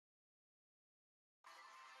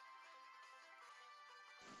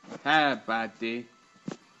Hey buddy,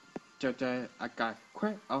 today I got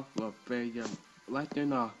quite off the video. Let you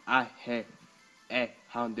know I hit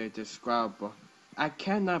 800 subscribers. I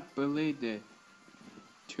cannot believe it.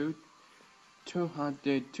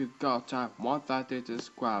 200 to go to 1,000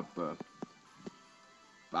 subscribers.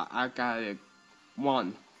 But I got it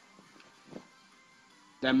one.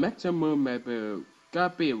 The Mixel Moon Madness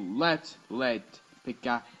gonna be less late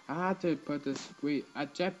because I had to put the screen. I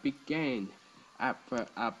just began after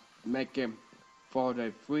I make it for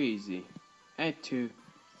the freezy and to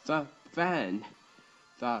the fan,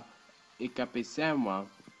 so it could be someone.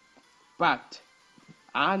 But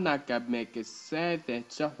I'm not gonna make it sad and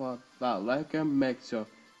suffer like a Mixel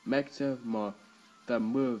more the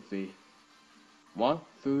movie 1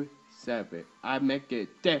 through 7. I make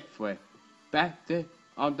it different, better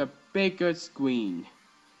on the bigger screen.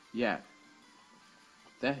 Yeah,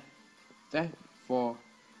 that for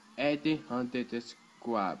 800 subscribers.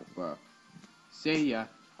 See ya.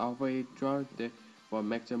 Hopefully you enjoyed it for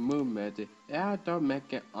Mixel Moon Madness. I don't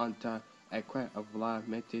make it on time. I quite a lot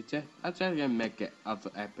message. I try to make it other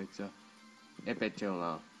episode. If it's too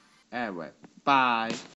long. Anyway, bye.